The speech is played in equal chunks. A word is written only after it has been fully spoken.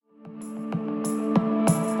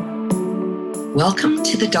Welcome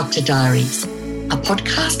to the Doctor Diaries, a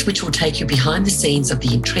podcast which will take you behind the scenes of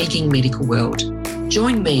the intriguing medical world.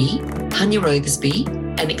 Join me, Hanya Rothersby,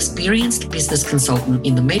 an experienced business consultant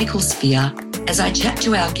in the medical sphere, as I chat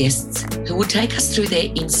to our guests who will take us through their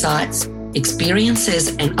insights,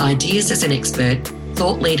 experiences and ideas as an expert,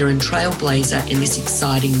 thought leader and trailblazer in this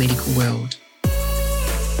exciting medical world.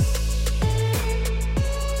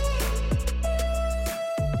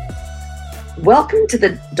 Welcome to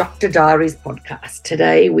the Doctor Diaries podcast.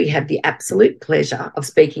 Today we have the absolute pleasure of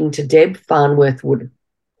speaking to Deb Farnworth-Wood.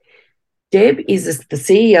 Deb is the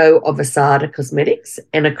CEO of Asada Cosmetics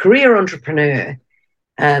and a career entrepreneur.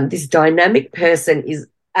 This dynamic person is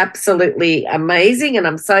absolutely amazing, and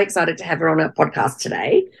I'm so excited to have her on our podcast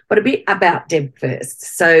today. But a bit about Deb first.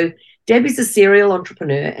 So Deb is a serial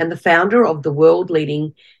entrepreneur and the founder of the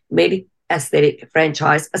world-leading medic aesthetic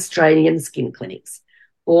franchise Australian Skin Clinics.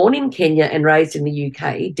 Born in Kenya and raised in the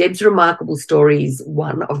UK, Deb's remarkable story is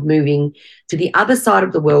one of moving to the other side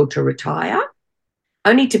of the world to retire,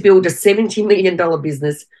 only to build a $70 million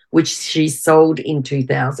business, which she sold in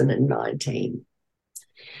 2019.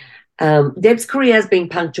 Deb's career has been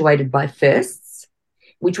punctuated by firsts,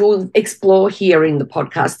 which we'll explore here in the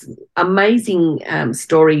podcast. Amazing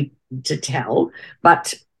story to tell,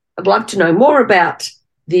 but I'd love to know more about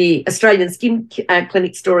the Australian Skin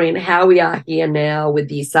Clinic story and how we are here now with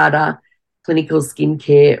the Asada Clinical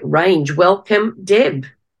Skincare range. Welcome, Deb.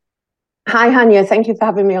 Hi, Hanya. Thank you for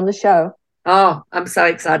having me on the show. Oh, I'm so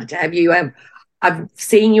excited to have you. I've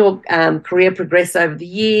seen your career progress over the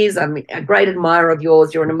years. I'm a great admirer of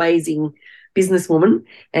yours. You're an amazing businesswoman,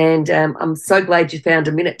 and I'm so glad you found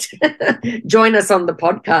a minute to join us on the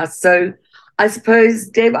podcast. So I suppose,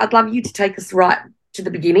 Deb, I'd love you to take us right to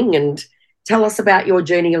the beginning and tell us about your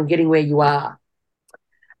journey on getting where you are.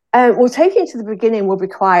 Well, taking it to the beginning will be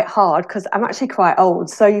quite hard because I'm actually quite old,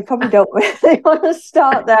 so you probably don't really want to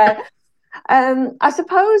start there. I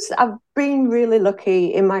suppose I've been really lucky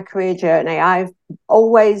in my career journey. I've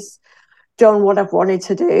always done what I've wanted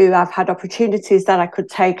to do. I've had opportunities that I could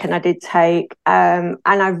take, and I did take, and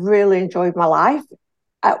I've really enjoyed my life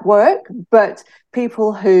at work. But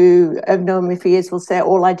people who have known me for years will say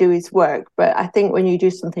all I do is work. But I think when you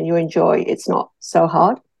do something you enjoy, it's not so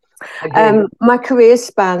hard. My career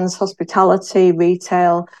spans hospitality,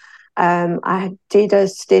 retail. I did a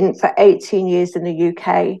stint for 18 years in the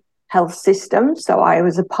UK health system. So I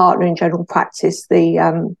was a partner in general practice,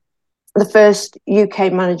 the first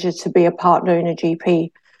UK manager to be a partner in a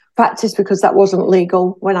GP practice, because that wasn't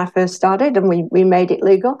legal when I first started, and we made it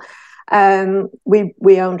legal.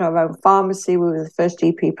 We owned our own pharmacy. We were the first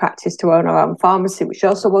GP practice to own our own pharmacy, which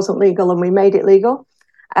also wasn't legal, and we made it legal.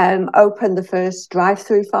 Opened the first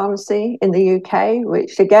drive-through pharmacy in the UK,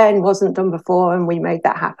 which again wasn't done before, and we made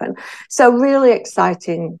that happen. So really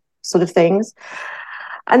exciting sort of things.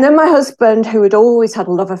 And then my husband, who had always had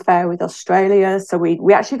a love affair with Australia, so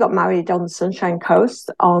we actually got married on the Sunshine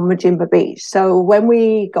Coast on Majimba Beach. So when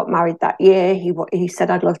we got married that year, he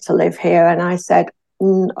said, "I'd love to live here," and I said,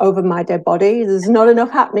 "Over my dead body. There's not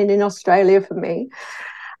enough happening in Australia for me."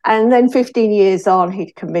 And then 15 years on,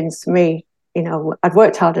 he'd convinced me, I'd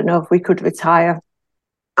worked hard enough, we could retire,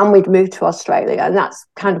 and we'd move to Australia. And that's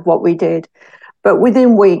kind of what we did. But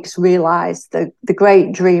within weeks, realised the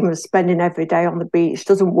great dream of spending every day on the beach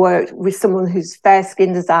doesn't work with someone who's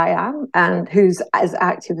fair-skinned as I am and who's as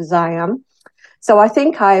active as I am. So I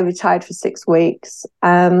think I retired for 6 weeks,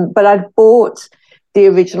 but I'd bought the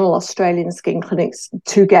original Australian Skin Clinics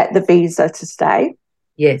to get the visa to stay.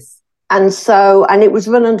 Yes. And it was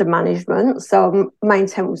run under management, so my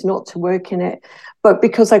intent was not to work in it. But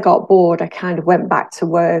because I got bored, I kind of went back to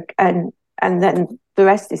work, and then the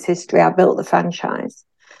rest is history. I built the franchise.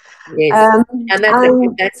 Yes,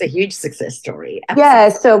 and that's a huge success story. Absolutely. Yeah,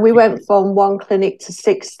 so we went from 1 clinic to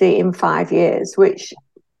 60 in 5 years, which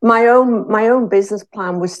my own business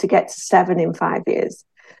plan was to get to 7 in 5 years.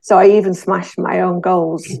 So I even smashed my own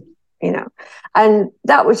goals, and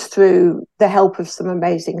that was through the help of some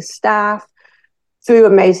amazing staff, through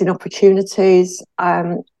amazing opportunities.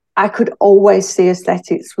 I could always see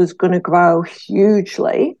aesthetics was going to grow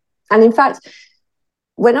hugely. And in fact,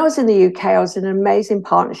 when I was in the UK, I was in an amazing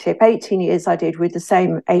partnership. 18 years I did with the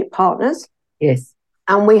same 8 partners. Yes.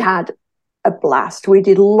 And we had a blast. We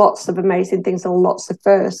did lots of amazing things and lots of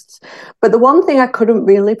firsts. But the one thing I couldn't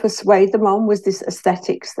really persuade them on was this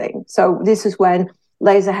aesthetics thing. So this is when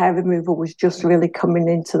laser hair removal was just really coming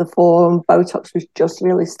into the fore, and Botox was just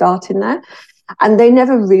really starting there. And they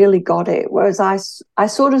never really got it. Whereas I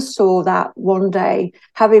sort of saw that one day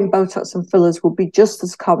having Botox and fillers will be just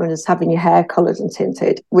as common as having your hair coloured and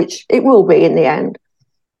tinted, which it will be in the end.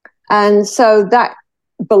 And so that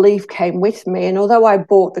belief came with me. And although I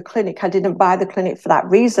bought the clinic, I didn't buy the clinic for that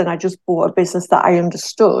reason. I just bought a business that I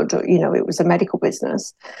understood, it was a medical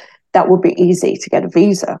business that would be easy to get a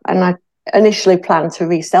visa. And I initially planned to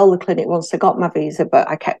resell the clinic once I got my visa, but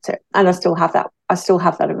I kept it. And I still have that. I still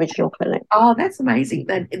have that original clinic. Oh, that's amazing.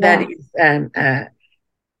 That is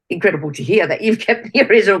incredible to hear that you've kept the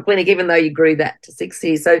original clinic, even though you grew that to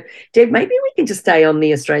 60. So, Deb, maybe we can just stay on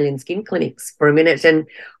the Australian skin clinics for a minute. And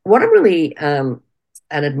what I'm really an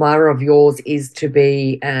admirer of yours is to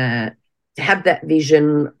have that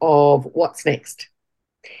vision of what's next,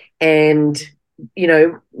 and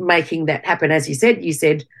making that happen. As you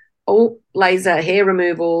said, all laser hair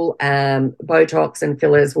removal, Botox and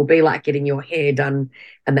fillers will be like getting your hair done,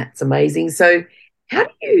 and that's amazing. So, how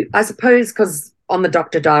do you? I suppose because on the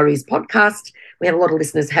Dr. Diaries podcast, we have a lot of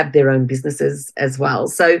listeners have their own businesses as well.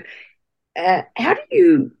 So how do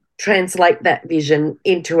you translate that vision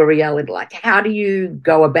into a reality? Like, how do you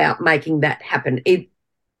go about making that happen?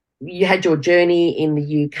 You had your journey in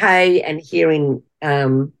the UK and here in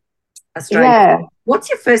Australia. Yeah. What's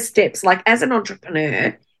your first steps? Like, as an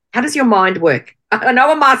entrepreneur, how does your mind work? I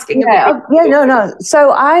know I'm asking. No.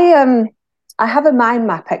 So I have a mind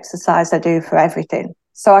map exercise I do for everything.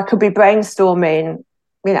 So I could be brainstorming,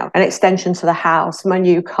 an extension to the house, my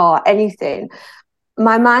new car, anything.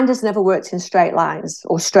 My mind has never worked in straight lines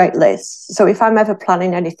or straight lists. So if I'm ever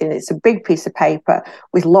planning anything, it's a big piece of paper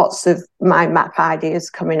with lots of mind map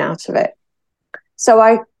ideas coming out of it.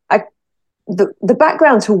 So the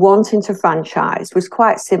background to wanting to franchise was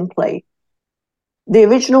quite simply, the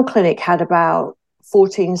original clinic had about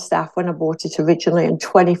 14 staff when I bought it originally and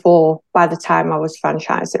 24 by the time I was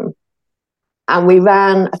franchising. And we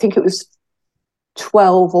ran, I think it was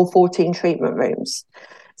 12 or 14 treatment rooms.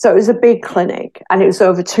 So it was a big clinic and it was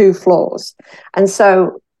over 2 floors. And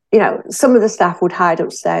so, some of the staff would hide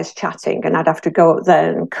upstairs chatting and I'd have to go up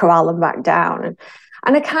there and corral them back down.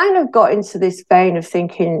 And I kind of got into this vein of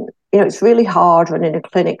thinking, it's really hard running a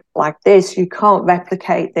clinic like this. You can't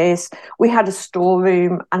replicate this. We had a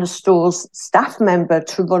storeroom and a store's staff member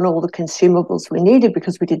to run all the consumables we needed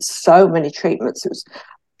because we did so many treatments. It was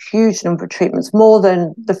huge number of treatments, more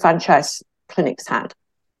than the franchise clinics had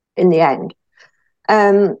in the end.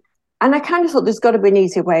 And I kind of thought there's got to be an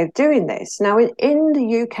easier way of doing this. Now, in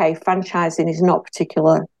the UK, franchising is not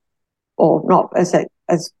particular or not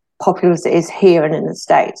as popular as it is here and in the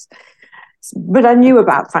States. But I knew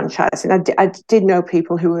about franchising. I did know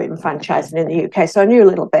people who were in franchising in the UK, so I knew a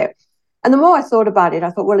little bit. And the more I thought about it, I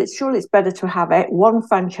thought, well, it's better to have one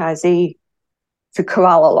franchisee to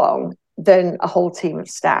corral along than a whole team of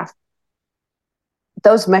staff.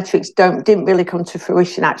 Those metrics didn't really come to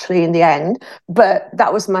fruition actually in the end, but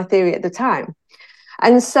that was my theory at the time.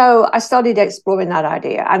 And so I started exploring that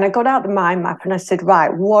idea and I got out the mind map and I said,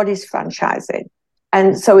 right, what is franchising?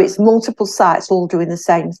 And so it's multiple sites all doing the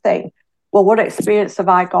same thing. Well, what experience have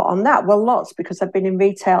I got on that? Well, lots, because I've been in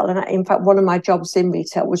retail. And in fact, one of my jobs in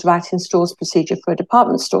retail was writing stores procedure for a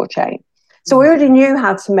department store chain. So we already knew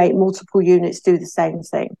how to make multiple units do the same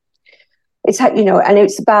thing. It's, and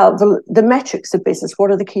it's about the metrics of business. What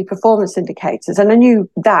are the key performance indicators? And I knew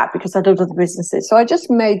that because I'd done other businesses. So I just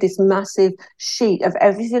made this massive sheet of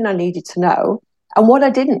everything I needed to know and what I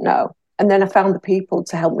didn't know. And then I found the people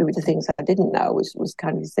to help me with the things I didn't know, which was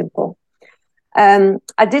kind of simple.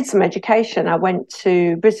 I did some education. I went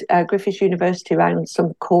to Griffith University, ran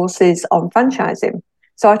some courses on franchising.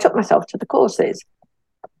 So I took myself to the courses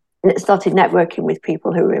and it started networking with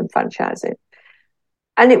people who were in franchising.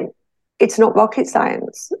 And it's not rocket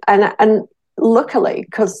science. And luckily,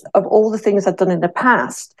 because of all the things I've done in the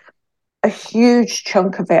past, a huge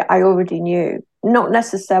chunk of it I already knew, not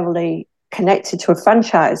necessarily connected to a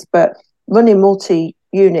franchise, but running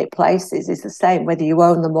multi-unit places is the same, whether you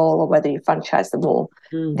own them all or whether you franchise them all.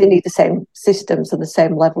 They need the same systems and the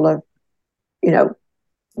same level of,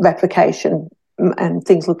 replication and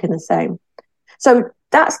things looking the same. So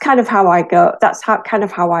that's kind of how I go. That's kind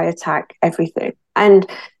of how I attack everything. And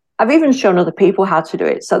I've even shown other people how to do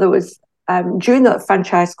it. So there was, during that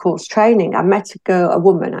franchise course training, I met a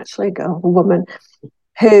woman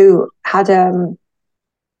who had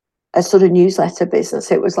a sort of newsletter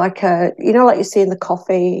business. It was like like you see in the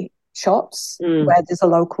coffee shops where there's a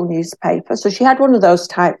local newspaper. So she had one of those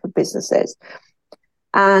type of businesses.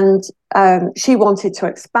 And she wanted to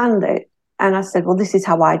expand it. And I said, well, this is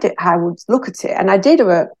how I would look at it. And I did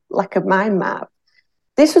a mind map.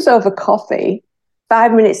 This was over coffee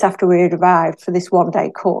 5 minutes after we had arrived for this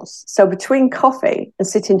 1-day course. So between coffee and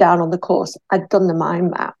sitting down on the course, I'd done the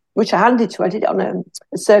mind map, which I did it on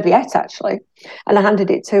a serviette actually, and I handed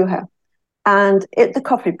it to her. And at the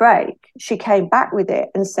coffee break, she came back with it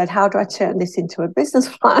and said, how do I turn this into a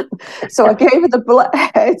business plan? So I gave her the bullet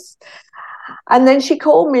heads. And then she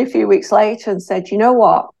called me a few weeks later and said, you know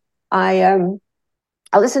what? I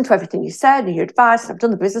listened to everything you said and your advice. I've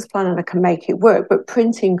done the business plan and I can make it work, but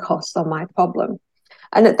printing costs are my problem.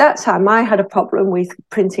 And at that time, I had a problem with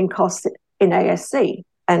printing costs in ASC,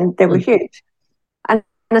 and they were huge. And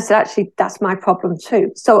I said, actually, that's my problem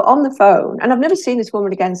too. So on the phone, and I've never seen this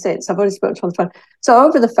woman again since. I've only spoken to her on the phone. So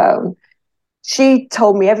over the phone, she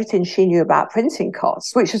told me everything she knew about printing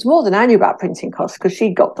costs, which was more than I knew about printing costs because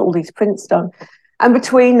she'd got all these prints done. And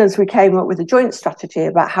between us, we came up with a joint strategy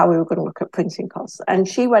about how we were going to look at printing costs. And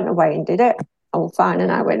she went away and did it. All fine.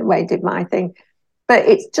 And I went away and did my thing. But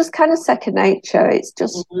it's just kind of second nature. It's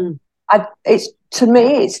just, to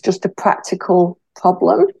me, it's just a practical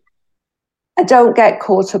problem. I don't get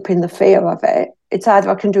caught up in the fear of it. It's either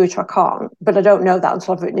I can do it or I can't. But I don't know that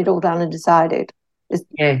until I've written it all down and decided.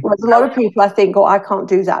 Whereas a lot of people, I think, I can't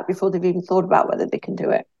do that before they've even thought about whether they can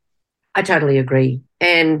do it. I totally agree.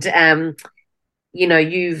 And,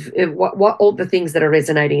 you've what all the things that are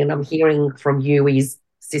resonating and I'm hearing from you is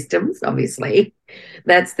systems, obviously.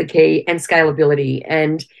 That's the key, and scalability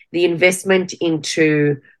and the investment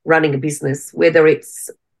into running a business, whether it's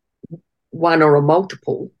one or a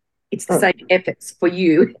multiple, it's the same efforts for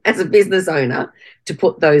you as a business owner to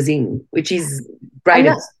put those in, which is great.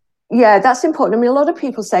 That's important. I mean, a lot of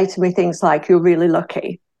people say to me things like, you're really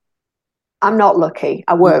lucky. I'm not lucky.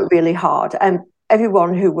 I work really hard. And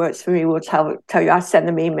everyone who works for me will tell you I send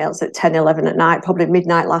them emails at 10, 11 at night, probably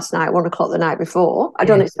midnight last night, 1 o'clock the night before. I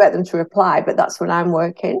don't expect them to reply, but that's when I'm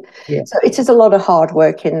working. Yeah. So it is a lot of hard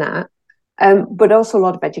work in that, but also a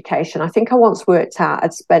lot of education. I think I once worked out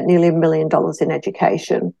I'd spent nearly $1 million in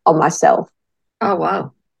education on myself. Oh,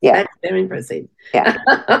 wow. Yeah. That's very impressive. Yeah.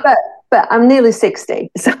 But I'm nearly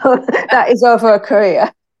 60, so that is over a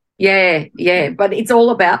career. Yeah. But it's all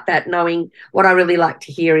about that, knowing what I really like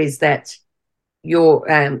to hear is that you're,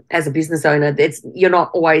 as a business owner, you're not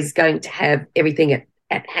always going to have everything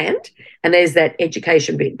at hand, and there's that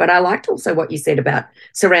education bit. But I liked also what you said about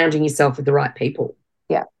surrounding yourself with the right people.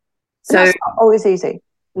 Yeah. So that's not always easy.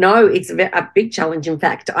 No, it's a big challenge. In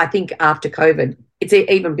fact, I think after COVID, it's an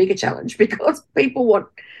even bigger challenge because people want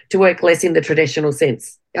to work less in the traditional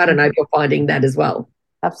sense. I don't know if you're finding that as well.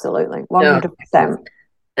 Absolutely, 100%.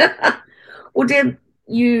 Well, Deb,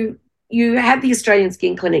 you have the Australian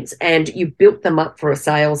Skin Clinics and you built them up for a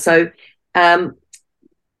sale. So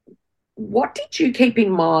what did you keep in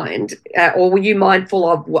mind, or were you mindful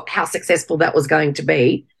of how successful that was going to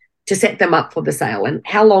be to set them up for the sale? And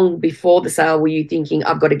how long before the sale were you thinking,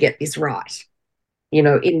 I've got to get this right,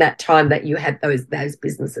 in that time that you had those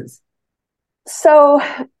businesses? So,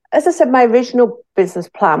 as I said, my original business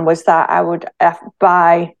plan was that I would,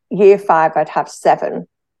 by year 5, I'd have 7.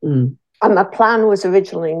 And my plan was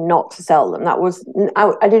originally not to sell them. That was,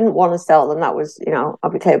 I didn't want to sell them. That was, I'll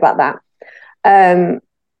be clear about that.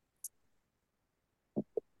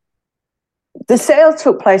 The sale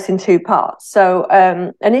took place in 2 parts. So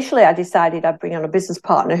initially I decided I'd bring on a business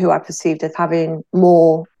partner who I perceived as having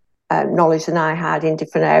more knowledge than I had in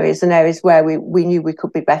different areas, and areas where we knew we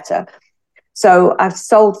could be better. So I've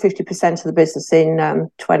sold 50% of the business in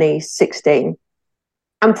 2016.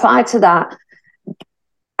 And prior to that,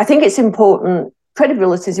 I think it's important,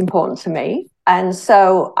 credibility is important to me. And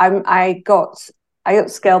so I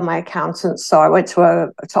upscaled my accountants. So I went to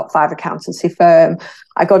a top 5 accountancy firm.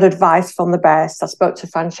 I got advice from the best. I spoke to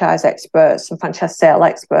franchise experts and franchise sale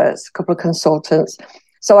experts, a couple of consultants.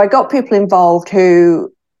 So I got people involved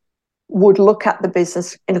who would look at the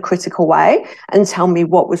business in a critical way and tell me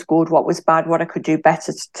what was good, what was bad, what I could do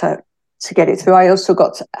better to get it through. I also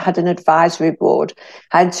had an advisory board.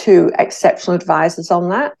 I had 2 exceptional advisors on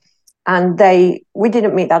that. And we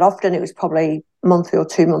didn't meet that often. It was probably monthly or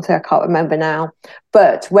 2 monthly. I can't remember now.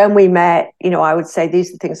 But when we met, I would say, these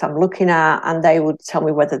are the things I'm looking at. And they would tell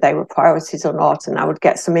me whether they were priorities or not. And I would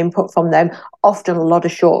get some input from them, often a lot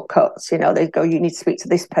of shortcuts. They'd go, you need to speak to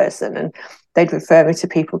this person. And they'd refer me to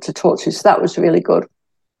people to talk to. So that was really good.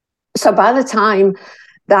 So by the time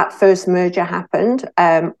that first merger happened,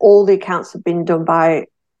 all the accounts had been done by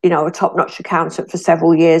a top-notch accountant for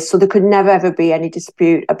several years. So there could never, ever be any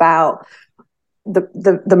dispute about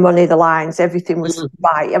the money, the lines, everything was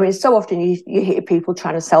right. I mean, so often you hear people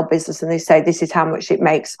trying to sell business and they say this is how much it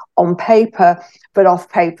makes on paper, but off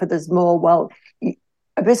paper there's more. Well,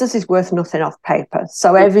 a business is worth nothing off paper.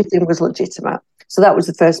 So everything was legitimate. So that was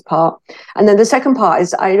the first part. And then the second part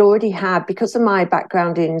is I already had, because of my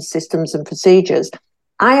background in systems and procedures,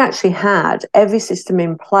 I actually had every system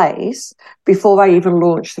in place before I even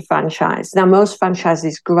launched the franchise. Now, most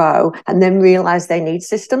franchises grow and then realize they need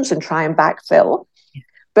systems and try and backfill.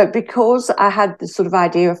 But because I had the sort of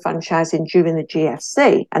idea of franchising during the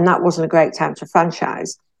GFC, and that wasn't a great time to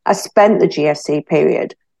franchise, I spent the GFC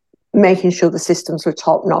period making sure the systems were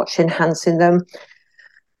top notch, enhancing them.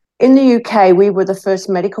 In the UK, we were the first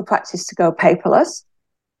medical practice to go paperless.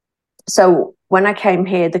 So when I came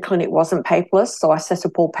here, the clinic wasn't paperless. So I set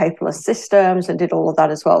up all paperless systems and did all of that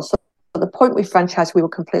as well. So at the point we franchised, we were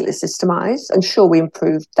completely systemized. And sure, we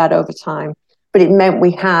improved that over time. But it meant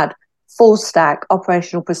we had full stack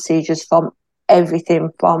operational procedures from everything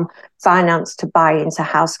from finance to buy-in to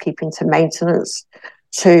housekeeping to maintenance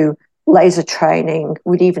to laser training.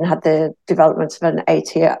 We'd even had the development of an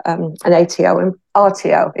ATO and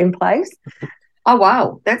RTO in place. Oh,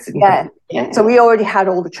 wow. That's incredible. Yeah. So we already had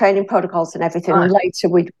all the training protocols and everything. Right. And later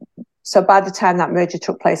so by the time that merger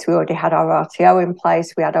took place, we already had our RTO in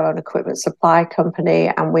place. We had our own equipment supply company,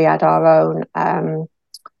 and we had our own,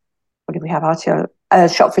 what did we have? RTO,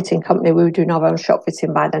 shop fitting company. We were doing our own shop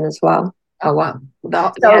fitting by then as well. Oh, wow. So,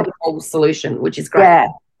 had the whole solution, which is great.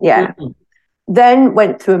 Yeah. Mm-hmm. Then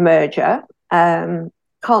went through a merger. Can't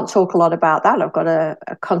talk a lot about that. I've got a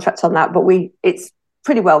contract on that, but it's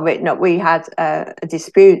pretty well written up. We had a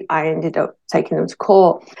dispute. I ended up taking them to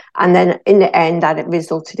court. And then in the end, that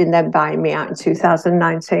resulted in them buying me out in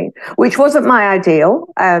 2019, which wasn't my ideal.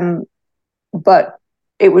 But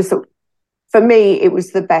it was, for me, it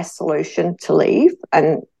was the best solution to leave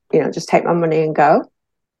and, just take my money and go.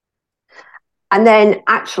 And then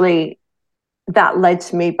actually that led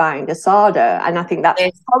to me buying Asada. And I think that's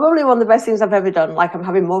probably one of the best things I've ever done. Like, I'm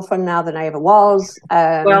having more fun now than I ever was.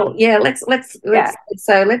 So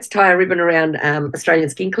let's tie a ribbon around Australian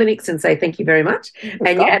Skin Clinics and say thank you very much.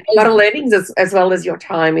 And you had a lot of learnings as well as your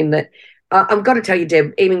time in that. I've got to tell you,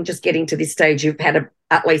 Deb, even just getting to this stage, you've had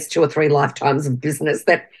at least 2 or 3 lifetimes of business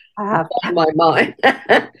that have blown my mind.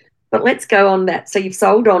 But let's go on that. So you've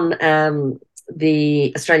sold on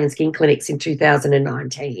the Australian Skin Clinics in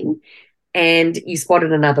 2019. And you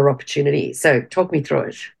spotted another opportunity. So talk me through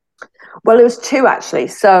it. Well, it was 2 actually.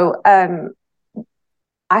 So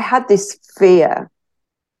I had this fear.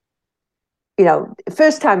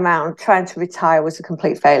 First time round, trying to retire was a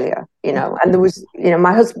complete failure. And there was,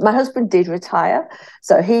 my husband did retire,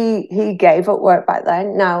 so he gave up work back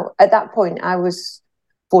then. Now at that point, I was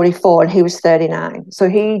 44 and he was 39, so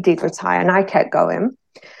he did retire, and I kept going.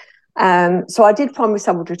 So I did promise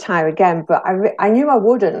I would retire again, but I knew I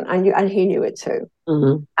wouldn't. And he knew it too.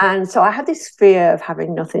 Mm-hmm. And so I had this fear of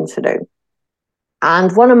having nothing to do.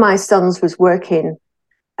 And one of my sons was working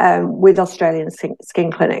with Australian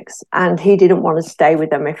Skin Clinics, and he didn't want to stay with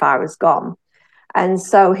them if I was gone. And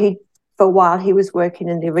so for a while, he was working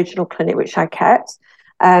in the original clinic, which I kept.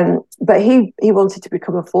 But he wanted to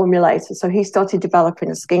become a formulator, so he started developing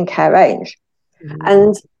a skincare range. Mm-hmm.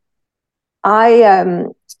 And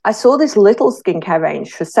I saw this little skincare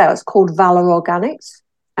range for sale. It's called Valor Organics,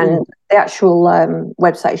 and the actual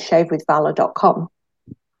website is shavewithvalor.com.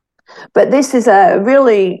 But this is a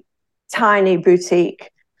really tiny boutique,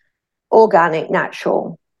 organic,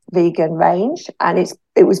 natural, vegan range, and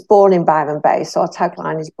it was born in Byron Bay. So our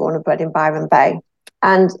tagline is "Born and Bred in Byron Bay."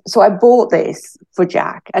 And so I bought this for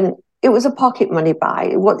Jack, and it was a pocket money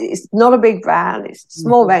buy. It's not a big brand; it's a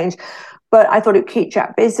small range, but I thought it'd keep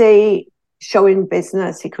Jack busy, showing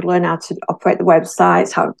business. He could learn how to operate the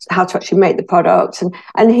websites, how to actually make the products,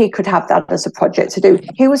 and he could have that as a project to do.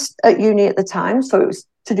 He was at uni at the time, so it was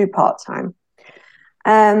to do part-time.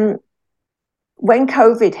 When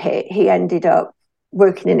COVID hit, he ended up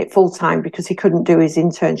working in it full-time because he couldn't do his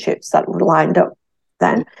internships that were lined up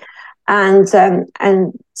then. And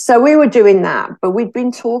so we were doing that, but we'd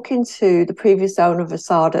been talking to the previous owner of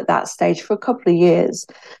Asada at that stage for a couple of years.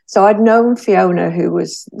 So I'd known Fiona, who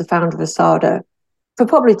was the founder of Asada, for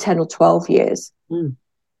probably 10 or 12 years. Mm.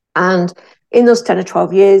 And in those 10 or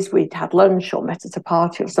 12 years, we'd had lunch or met at a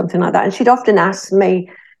party or something like that. And she'd often ask me,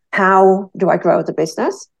 how do I grow the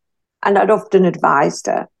business? And I'd often advised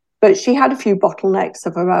her. But she had a few bottlenecks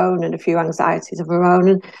of her own and a few anxieties of her own,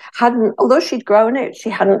 and although she'd grown it, she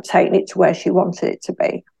hadn't taken it to where she wanted it to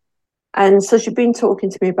be. And so she'd been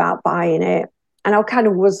talking to me about buying it, and I kind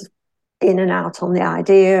of was in and out on the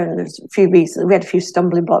idea, and there's a few reasons. We had a few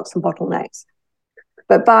stumbling blocks and bottlenecks.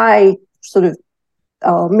 But by sort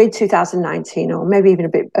of mid-2019, or maybe even a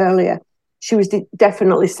bit earlier, she was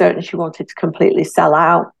definitely certain she wanted to completely sell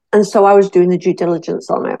out. And so I was doing the due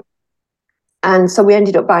diligence on it. And so we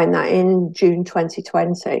ended up buying that in June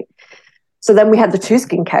 2020. So then we had the two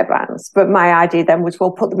skincare brands, but my idea then was,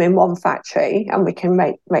 we'll put them in one factory and we can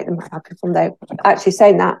make them happy from there. Actually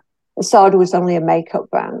saying that, Asada was only a makeup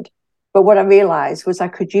brand. But what I realised was I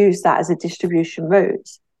could use that as a distribution route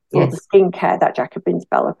for the skincare that Jack had been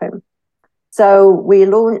developing. So we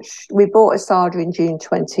bought Asada in June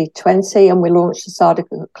 2020 and we launched Asada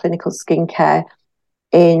Clinical Skincare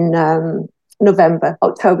in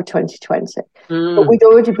October 2020. But we'd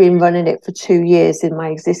already been running it for 2 years in my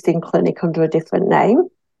existing clinic under a different name.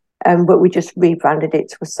 But we just rebranded it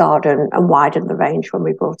to Asada and widened the range when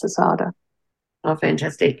we brought Asada. Oh,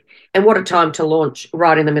 fantastic. And what a time to launch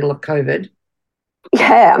right in the middle of COVID.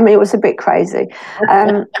 Yeah, I mean, it was a bit crazy.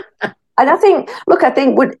 And I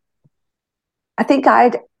think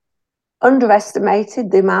I'd underestimated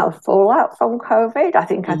the amount of fallout from COVID. I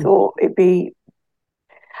think I thought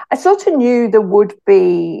I sort of knew there would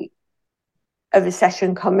be a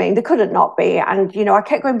recession coming. There couldn't not be. And, I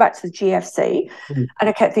kept going back to the GFC and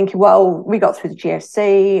I kept thinking, well, we got through the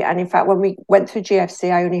GFC. And in fact, when we went through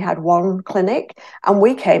GFC, I only had one clinic and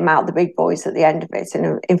we came out the big boys at the end of it.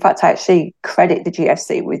 And in fact, I actually credit the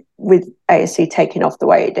GFC with ASC taking off the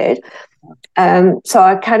way it did. So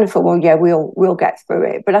I kind of thought, well, yeah, we'll get through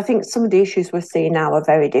it. But I think some of the issues we're seeing now are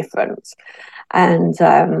very different. And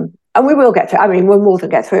we will get through. I mean, we'll more than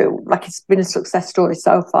get through. Like, it's been a success story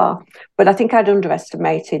so far. But I think I'd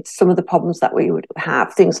underestimated some of the problems that we would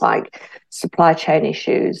have. Things like supply chain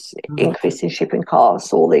issues, increase in shipping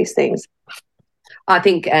costs, all these things. I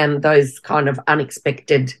think those kind of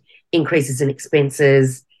unexpected increases in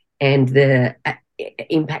expenses and the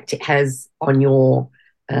impact it has on your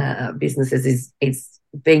businesses is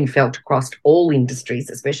being felt across all industries,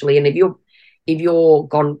 especially. And if you're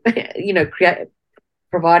gone,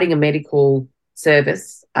 providing a medical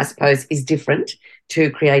service, I suppose, is different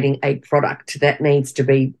to creating a product that needs to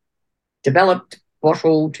be developed,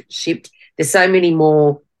 bottled, shipped. There's so many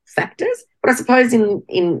more factors. But I suppose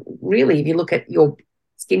in really, if you look at your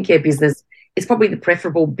skincare business, it's probably the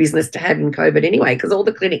preferable business to have in COVID anyway, because all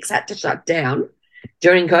the clinics had to shut down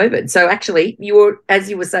during COVID. So actually, as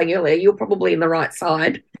you were saying earlier, you're probably in the right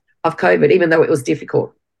side of COVID, even though it was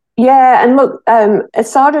difficult. Yeah, and look,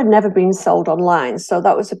 Asada had never been sold online, so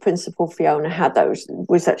that was the principle Fiona had. That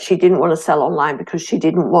was that she didn't want to sell online because she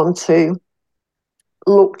didn't want to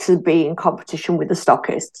look to be in competition with the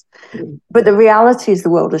stockists. But the reality is the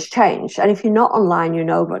world has changed, and if you're not online, you're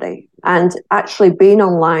nobody. And actually, being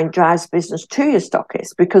online drives business to your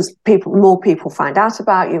stockists because more people find out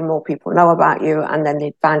about you, more people know about you, and then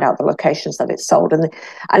they find out the locations that it's sold. And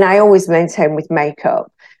I always maintain with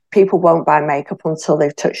makeup, people won't buy makeup until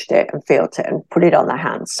they've touched it and felt it and put it on their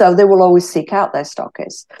hands. So they will always seek out their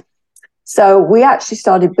stockists. So we actually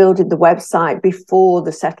started building the website before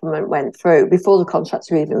the settlement went through, before the contracts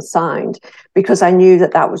were even signed, because I knew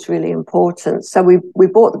that was really important. So we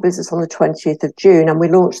bought the business on the 20th of June and we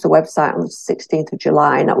launched the website on the 16th of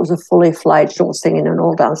July. And that was a fully fledged all singing and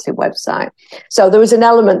all dancing website. So there was an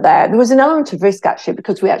element there. There was an element of risk actually,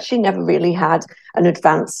 because we actually never really had an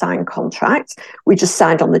advance signed contract. We just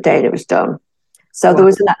signed on the day and it was done. So there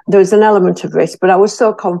was an element of risk, but I was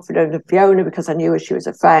so confident of Fiona because I knew her, she was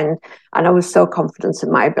a friend, and I was so confident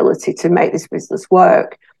in my ability to make this business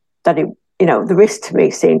work that the risk to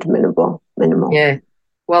me seemed minimal. Yeah.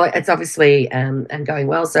 Well, it's obviously and going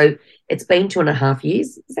well. So it's been 2.5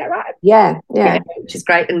 years. Is that right? Yeah. Which is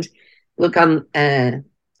great. And look, and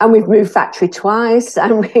we've moved factory twice,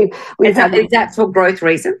 and is that for growth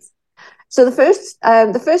reasons? So the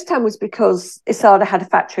first time was because Asada had a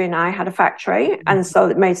factory and I had a factory, and so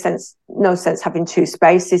it made no sense having two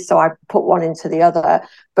spaces. So I put one into the other,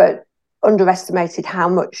 but underestimated how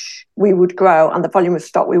much we would grow and the volume of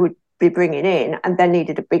stock we would be bringing in, and then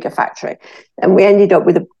needed a bigger factory. And we ended up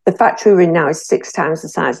with the factory we're in now is 6 times the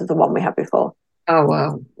size of the one we had before. Oh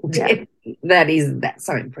wow, yeah. That's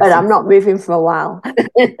so impressive. But I'm not moving for a while.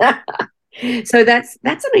 So that's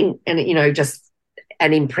just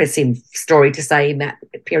an impressive story to say in that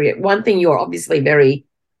period. One thing you're obviously very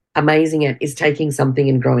amazing at is taking something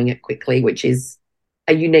and growing it quickly, which is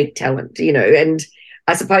a unique talent, and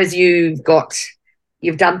I suppose you've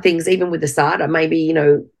done things even with Asada, maybe,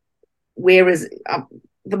 whereas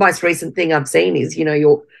the most recent thing I've seen is,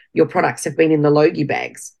 your products have been in the Logie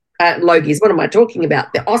bags. Logies, what am I talking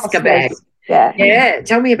about? The Oscar bags. Yeah.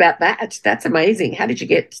 Tell me about that. That's amazing. How did you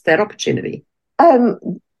get that opportunity?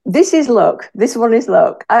 This is luck. This one is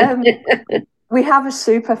luck. We have a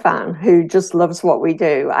super fan who just loves what we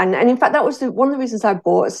do. And in fact, that was one of the reasons I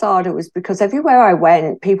bought Asada, was because everywhere I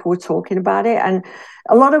went, people were talking about it. And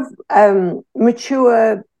a lot of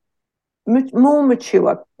mature more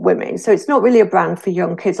mature women. So it's not really a brand for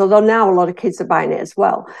young kids, although now a lot of kids are buying it as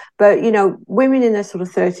well. But, you know, women in their sort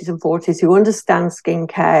of 30s and 40s who understand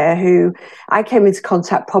skincare, who I came into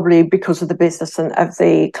contact probably because of the business and of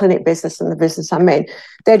the clinic business and the business I'm in,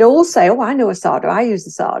 they'd all say, oh, I know Asada, I use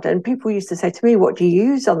Asada. And people used to say to me, what do you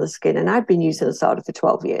use on the skin? And I've been using Asada for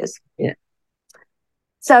 12 years. Yeah.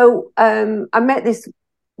 So I met this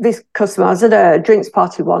customer. I was at a drinks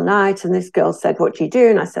party one night, and this girl said, what do you do?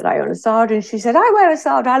 And I said, I own Asada. And she said, I wear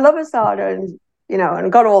Asada. I love Asada. And, you know, and I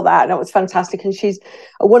got all that. And it was fantastic. And she's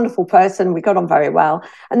a wonderful person. We got on very well.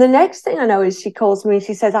 And the next thing I know is she calls me and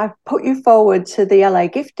she says, I've put you forward to the LA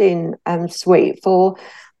gifting suite for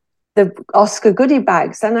the Oscar goodie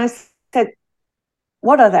bags. And I said,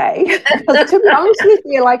 what are they? Because to be honest with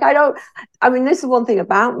you, like, this is one thing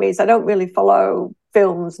about me is I don't really follow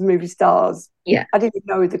films, movie stars. Yeah. I didn't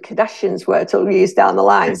know who the Kardashians were till years down the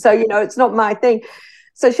line. So, you know, it's not my thing.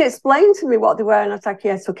 So she explained to me what they were, and I was like,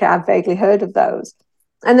 yes, okay, I've vaguely heard of those.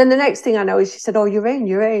 And then the next thing I know is she said, oh, you're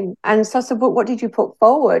in. And so I said, but what did you put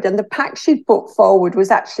forward? And the pack she put forward was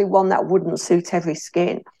actually one that wouldn't suit every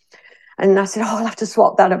skin. And I said, oh, I'll have to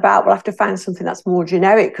swap that about. We'll have to find something that's more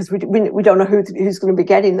generic because we don't know who's going to be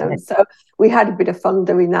getting them. So we had a bit of fun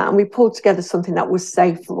doing that. And we pulled together something that was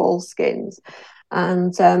safe for all skins.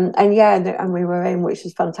 And we were in, which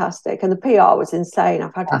was fantastic. And the PR was insane.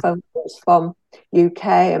 I've had phone calls from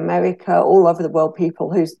UK, America, all over the world,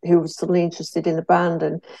 people who were suddenly interested in the brand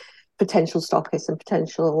and potential stockists and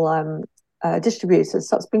potential distributors.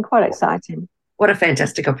 So it's been quite exciting. What a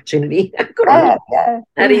fantastic opportunity. Good on you. Yeah.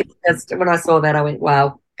 That is just, when I saw that, I went,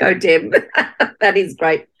 wow, go Deb. That is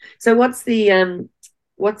great. So what's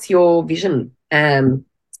your vision for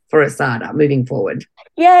Asada moving forward?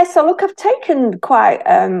 Yeah, so look, I've taken quite,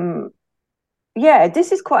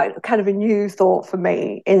 this is quite kind of a new thought for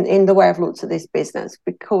me in the way I've looked at this business,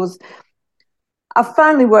 because I've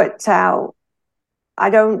finally worked out I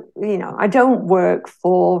don't work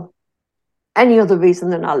for any other reason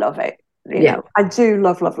than I love it. You know, I do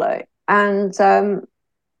love it. And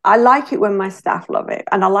I like it when my staff love it.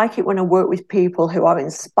 And I like it when I work with people who are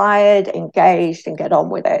inspired, engaged, and get on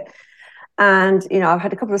with it. And, you know, I've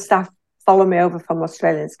had a couple of staff follow me over from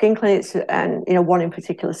Australian skin clinics. And, you know, one in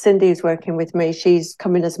particular, Cindy, is working with me. She's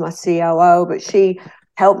come in as my COO, but she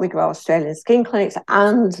helped me grow Australian skin clinics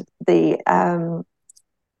and the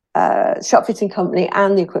shop fitting company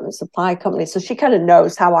and the equipment supply company. So she kind of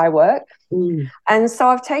knows how I work. And so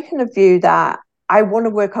I've taken a view that I want to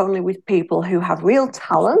work only with people who have real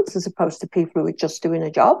talent, as opposed to people who are just doing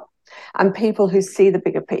a job, and people who see the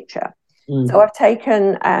bigger picture. So I've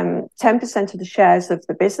taken 10% of the shares of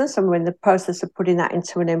the business, and we're in the process of putting that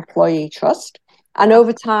into an employee trust. And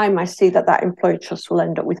over time, I see that employee trust will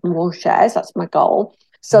end up with more shares. That's my goal,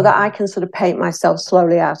 so that I can sort of paint myself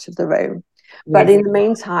slowly out of the room. But in the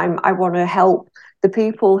meantime, I want to help the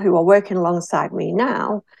people who are working alongside me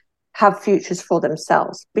now have futures for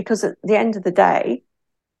themselves, because at the end of the day,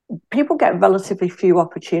 people get relatively few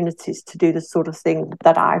opportunities to do the sort of thing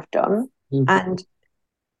that I've done.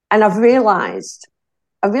 And I've realized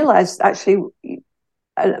actually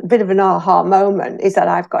a bit of an aha moment is that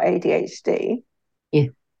I've got ADHD. Yeah.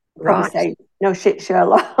 Right. Say, no shit,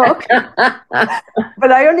 Sherlock.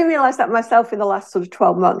 But I only realised that myself in the last sort of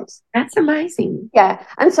 12 months. That's amazing. Yeah.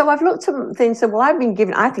 And so I've looked at things and, well, I've been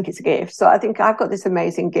given, I think it's a gift. So I think I've got this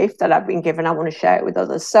amazing gift that I've been given. I want to share it with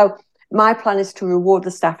others. So my plan is to reward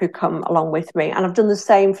the staff who come along with me. And I've done the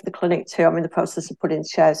same for the clinic too. I'm in the process of putting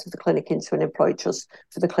shares of the clinic into an employee trust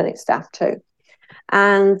for the clinic staff too.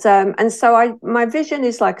 And so my vision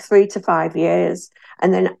is like 3 to 5 years.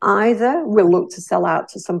 And then either we'll look to sell out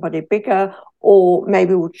to somebody bigger, or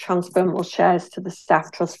maybe we'll transfer more shares to the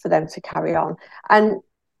staff trust for them to carry on. And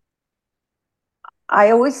I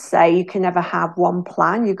always say you can never have one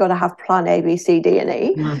plan. You've got to have plan A, B, C, D, and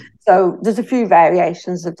E. So there's a few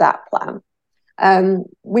variations of that plan.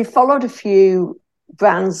 We followed a few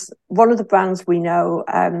brands. One of the brands we know,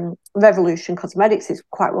 Revolution Cosmetics, is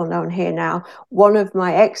quite well known here now. One of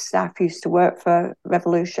my ex-staff used to work for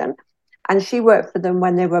Revolution, and she worked for them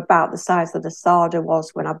when they were about the size that Asada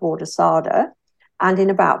was when I bought Asada. And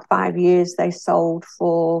in about 5 years, they sold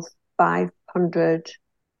for £500,000.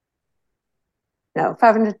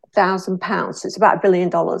 So it's about $1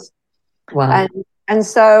 billion. Wow. And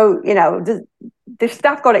so, you know, the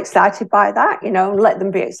staff got excited by that, you know, let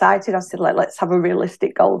them be excited. I said, let's have a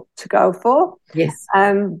realistic goal to go for. Yes.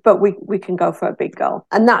 But we can go for a big goal.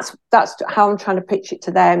 And that's how I'm trying to pitch it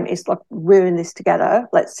to them, is like, we're in this together.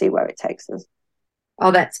 Let's see where it takes us.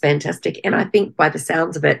 Oh, that's fantastic. And I think by the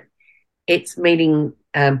sounds of it, it's meeting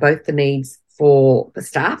both the needs for the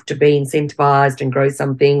staff to be incentivized and grow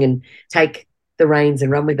something and take the reins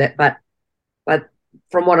and run with it. But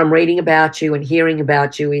from what I'm reading about you and hearing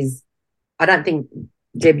about you is, I don't think,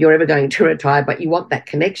 Deb, you're ever going to retire, but you want that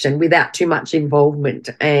connection without too much involvement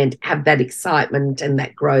and have that excitement and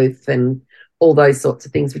that growth and all those sorts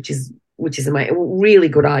of things, which is a really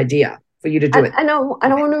good idea for you to do it. And I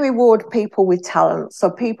want to reward people with talent.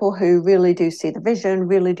 So people who really do see the vision,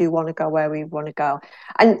 really do want to go where we want to go.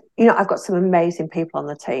 And, I've got some amazing people on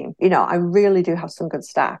the team. I really do have some good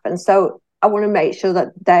staff. And so I want to make sure that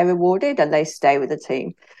they're rewarded and they stay with the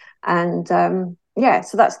team. And so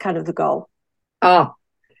that's kind of the goal. Oh,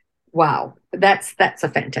 wow. That's a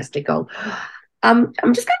fantastic goal. I'm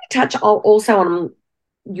just going to touch also on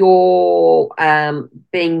your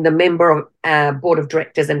being the member of board of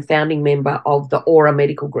directors and founding member of the Aura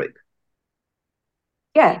Medical Group.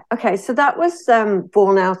 Yeah, okay. So that was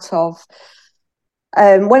born out of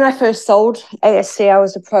when I first sold ASC, I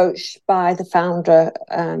was approached by the founder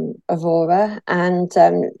of Aura, and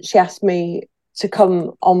she asked me to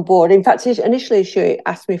come on board. In fact, initially she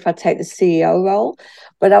asked me if I'd take the CEO role,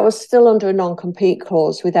 but I was still under a non-compete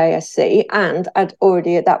clause with ASC, and I'd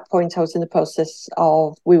already at that point I was in the process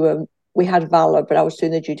of we had Valor, but I was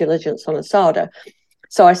doing the due diligence on Asada.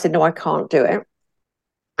 So I said, no, I can't do it.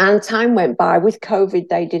 And time went by. With COVID,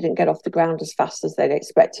 they didn't get off the ground as fast as they'd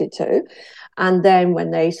expected to. And then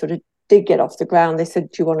when they sort of did get off the ground, they said,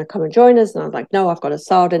 do you want to come and join us? And I was like, no, I've got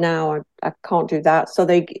Asada now. I can't do that. So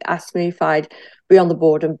they asked me if I'd be on the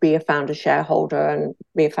board and be a founder shareholder and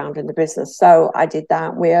be a founder in the business. So I did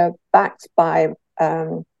that. We're backed by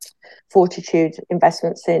Fortitude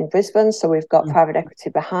Investments in Brisbane. So we've got private equity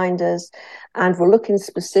behind us. And we're looking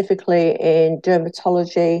specifically in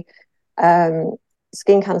dermatology,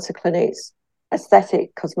 skin cancer clinics,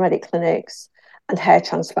 aesthetic cosmetic clinics, and hair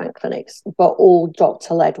transplant clinics, but all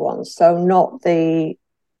doctor-led ones. So not the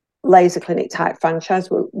laser clinic type franchise.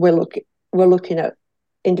 We're looking at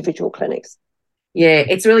individual clinics. Yeah,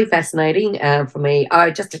 it's really fascinating for me.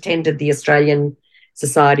 I just attended the Australian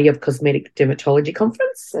Society of Cosmetic Dermatology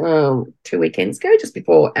conference 2 weekends ago, just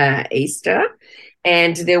before Easter,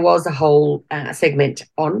 and there was a whole segment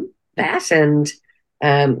on that. And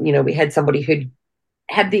we had somebody who'd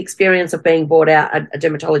had the experience of being bought out a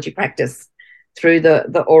dermatology practice through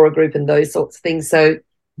the Aura Group and those sorts of things. So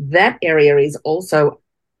that area is also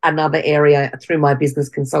another area through my business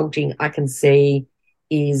consulting I can see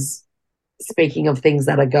is, speaking of things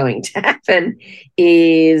that are going to happen,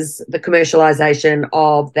 is the commercialization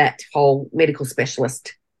of that whole medical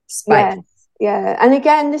specialist space. Yeah. And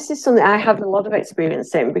again, this is something I have a lot of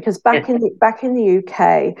experience in, because back in the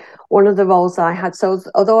UK, one of the roles I had, so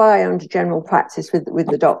although I owned a general practice with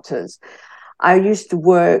the doctors, I used to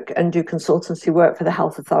work and do consultancy work for the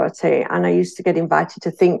health authority, and I used to get invited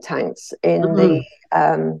to think tanks in the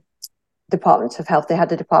Department of Health. They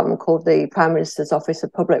had a department called the Prime Minister's Office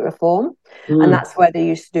of Public Reform, and that's where they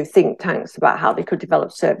used to do think tanks about how they could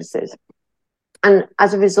develop services. And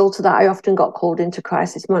as a result of that, I often got called into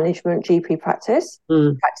crisis management GP practices.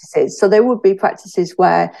 So there would be practices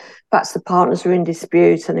where perhaps the partners were in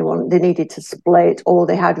dispute and they needed to split, or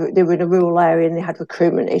they were in a rural area and they had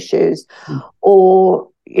recruitment issues, or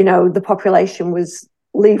the population was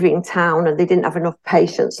leaving town and they didn't have enough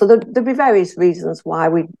patients. So there'd be various reasons why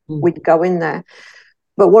we'd go in there.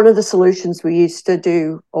 But one of the solutions we used to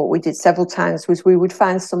do, or we did several times, was we would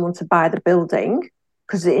find someone to buy the building,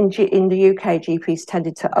 because in the UK, GPs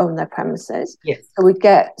tended to own their premises. Yes. So we'd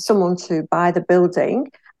get someone to buy the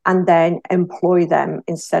building and then employ them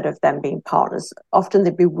instead of them being partners. Often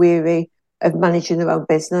they'd be weary of managing their own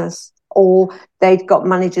business, or they'd got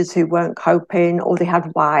managers who weren't coping, or they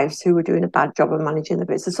had wives who were doing a bad job of managing the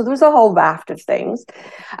business. So there was a whole raft of things.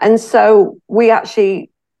 And so we actually,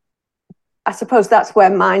 I suppose that's where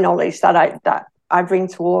my knowledge that I bring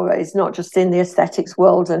to Aura is not just in the aesthetics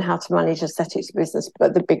world and how to manage aesthetics business,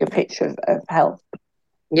 but the bigger picture of health.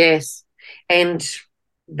 Yes. And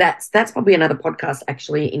that's probably another podcast,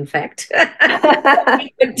 actually, in fact,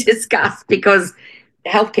 we could discuss, because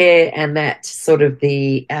healthcare and that sort of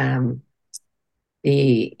the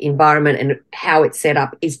environment and how it's set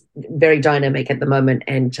up is very dynamic at the moment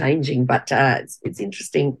and changing. But it's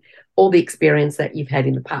interesting, all the experience that you've had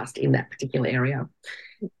in the past in that particular area.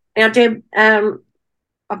 Now, Deb,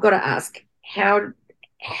 I've got to ask,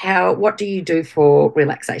 what do you do for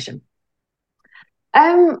relaxation?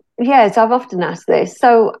 Yes, I've often asked this.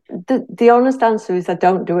 So the honest answer is I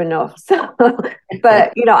don't do enough. So,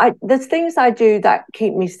 but there's things I do that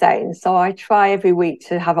keep me sane. So I try every week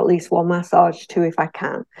to have at least one massage too, if I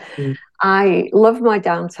can. Mm. I love my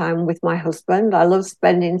downtime with my husband. I love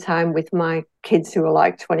spending time with my kids who are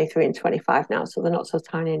like 23 and 25 now, so they're not so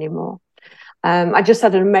tiny anymore. I just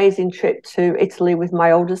had an amazing trip to Italy with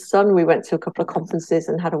my oldest son. We went to a couple of conferences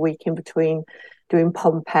and had a week in between doing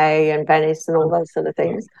Pompeii and Venice and all those sort of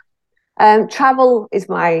things. Travel is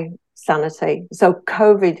my sanity. So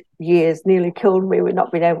COVID years nearly killed me with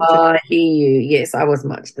not being able to. I hear you. Yes, I was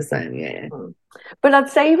much the same. Yeah. But I'd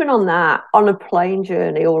say even on that, on a plane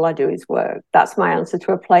journey, all I do is work. That's my answer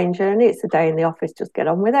to a plane journey. It's a day in the office, just get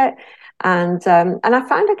on with it. And I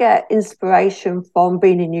find I get inspiration from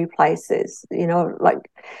being in new places. Like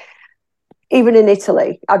even in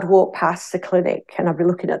Italy, I'd walk past the clinic and I'd be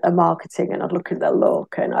looking at their marketing and I'd look at their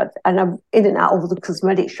look and I'm in and out of the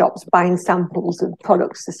cosmetic shops buying samples of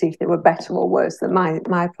products to see if they were better or worse than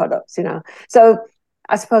my products. So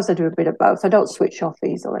I suppose I do a bit of both. I don't switch off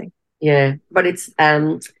easily. Yeah, but it's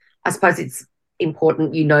I suppose it's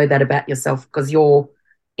important you know that about yourself because your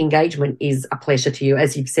engagement is a pleasure to you,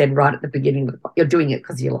 as you've said right at the beginning. You're doing it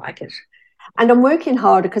because you like it. And I'm working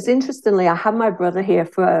harder because interestingly, I had my brother here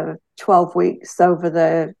for 12 weeks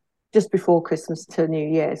just before Christmas to New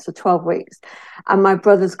Year, so 12 weeks. And my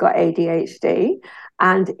brother's got ADHD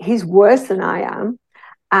and he's worse than I am.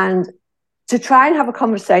 And to try and have a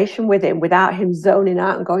conversation with him without him zoning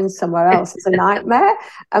out and going somewhere else is a nightmare.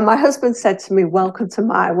 And my husband said to me, "Welcome to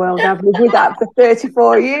my world. I've lived with that for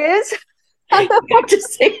 34 years." You have to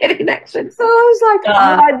see it in action. So I was like,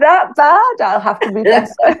 am I that bad? I'll have to be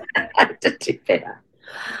better. I have to do better.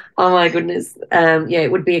 Oh my goodness. Yeah,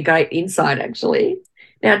 it would be a great insight actually.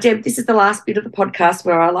 Now, Deb, this is the last bit of the podcast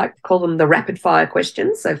where I like to call them the rapid fire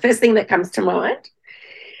questions. So first thing that comes to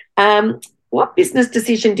mind. What business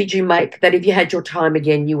decision did you make that if you had your time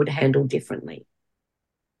again, you would handle differently?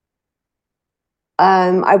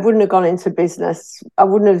 I wouldn't have gone into business. I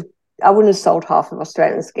wouldn't have sold half of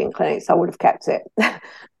Australian skin clinics. I would have kept it.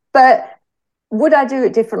 But would I do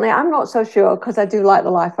it differently? I'm not so sure because I do like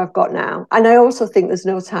the life I've got now. And I also think there's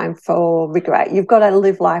no time for regret. You've got to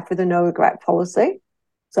live life with a no regret policy.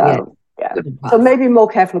 So, yeah. So maybe more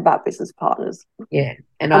careful about business partners. Yeah.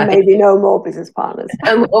 And maybe no more business partners.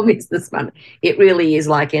 No more business partners. It really is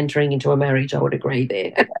like entering into a marriage. I would agree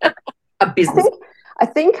there. A business. I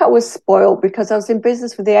think I was spoiled because I was in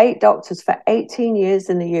business with the 8 doctors for 18 years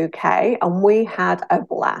in the UK and we had a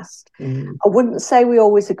blast. I wouldn't say we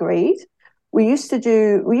always agreed. We used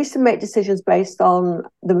to make decisions based on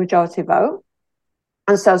the majority vote.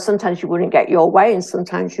 And so sometimes you wouldn't get your way and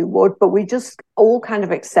sometimes you would, but we just all kind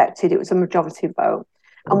of accepted it was a majority vote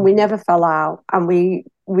and we never fell out and we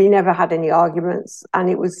never had any arguments. And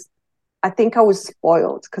I think I was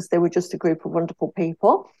spoiled because they were just a group of wonderful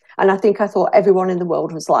people. And I think I thought everyone in the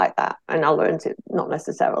world was like that. And I learned it not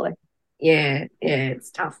necessarily. Yeah,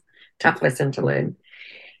 it's tough lesson to learn.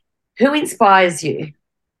 Who inspires you?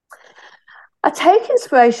 I take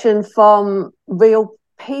inspiration from real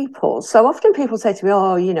people. So often people say to me,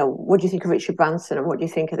 "Oh, what do you think of Richard Branson and what do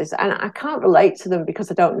you think of this?" And I can't relate to them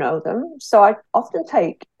because I don't know them. So I often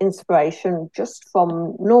take inspiration just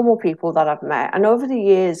from normal people that I've met. And over the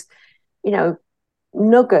years,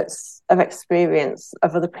 nuggets of experience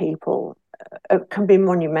of other people can be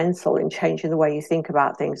monumental in changing the way you think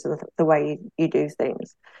about things and the way you do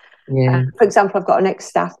things. Yeah. For example, I've got an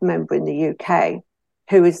ex-staff member in the UK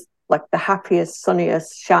who is like the happiest,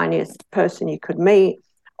 sunniest, shiniest person you could meet,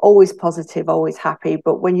 always positive, always happy.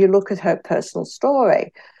 But when you look at her personal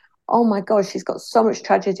story, oh my gosh, she's got so much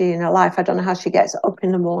tragedy in her life. I don't know how she gets up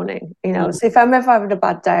in the morning. So if I'm ever having a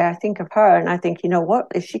bad day, I think of her and I think, you know what,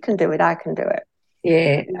 if she can do it, I can do it.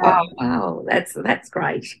 Yeah. Oh, wow. That's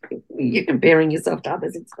great. You're comparing yourself to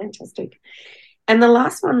others. It's fantastic. And the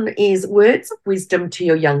last one is words of wisdom to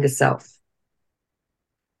your younger self.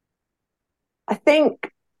 I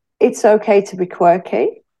think it's okay to be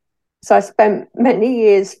quirky. So I spent many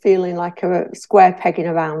years feeling like a square peg in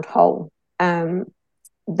a round hole. The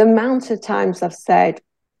amount of times I've said,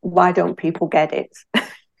 "Why don't people get it?"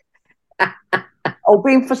 Or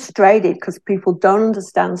being frustrated because people don't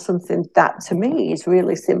understand something that to me is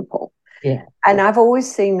really simple. Yeah. And I've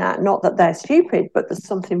always seen that, not that they're stupid, but there's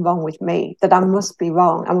something wrong with me, that I must be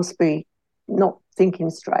wrong. I must be not thinking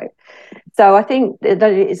straight. So I think that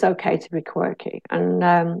it is okay to be quirky.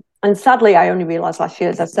 And sadly, I only realised last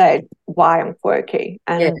year, as I said, why I'm quirky.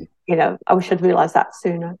 And, I wish I'd realised that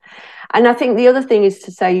sooner. And I think the other thing is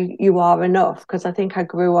to say you are enough, because I think I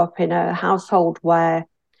grew up in a household where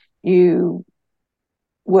you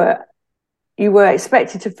you were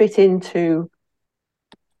expected to fit into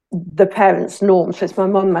the parents' norms. So it's my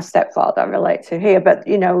mum, my stepfather I relate to here, but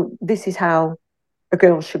this is how a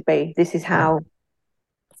girl should be. This is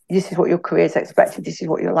what your career is expected. This is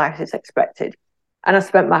what your life is expected. And I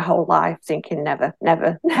spent my whole life thinking never,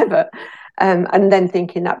 never, never. And then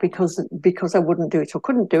thinking that because I wouldn't do it or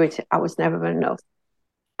couldn't do it, I was never enough.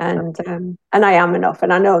 And I am enough,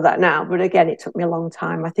 and I know that now. But again, it took me a long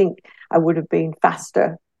time. I think I would have been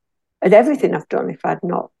faster at everything I've done if I'd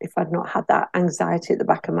not had that anxiety at the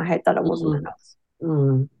back of my head that I wasn't enough.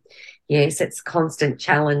 Yes, it's constant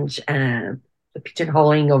challenge, the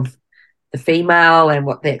pigeonholing of the female and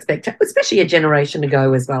what they expect, especially a generation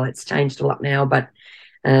ago as well. It's changed a lot now, but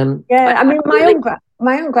my own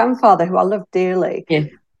grandfather, who I love dearly,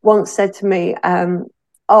 once said to me,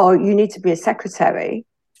 "Oh, you need to be a secretary.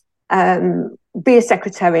 Be a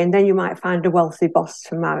secretary, and then you might find a wealthy boss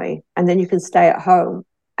to marry, and then you can stay at home."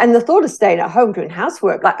 And the thought of staying at home doing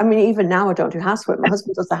housework, even now I don't do housework. My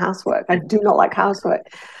husband does the housework. I do not like housework.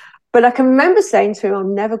 But I can remember saying to him,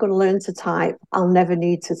 "I'm never going to learn to type. I'll never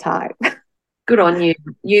need to type." Good on you.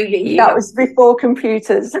 You that was before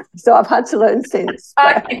computers, so I've had to learn since.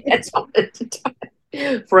 That's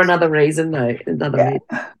for another reason, though. Reason.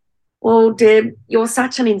 Well, Deb, you're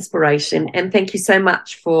such an inspiration, and thank you so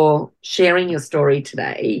much for sharing your story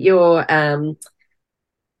today.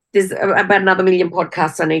 There's about another million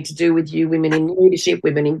podcasts I need to do with you, women in leadership,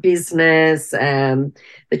 women in business, the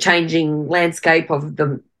changing landscape of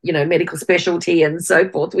the medical specialty and so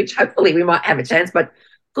forth, which hopefully we might have a chance. But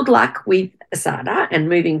good luck with ASADA and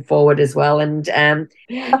moving forward as well. And I'd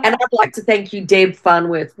like to thank you, Deb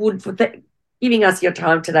Farnworth-Wood, for giving us your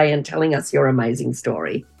time today and telling us your amazing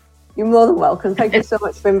story. You're more than welcome. Thank you so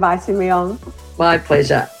much for inviting me on. My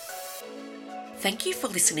pleasure. Thank you for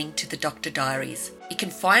listening to the Dr. Diaries. You can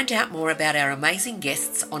find out more about our amazing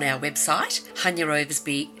guests on our website,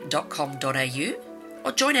 hanyaoversby.com.au,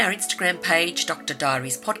 or join our Instagram page, Dr.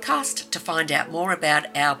 Diaries Podcast, to find out more about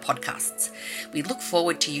our podcasts. We look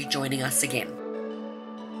forward to you joining us again.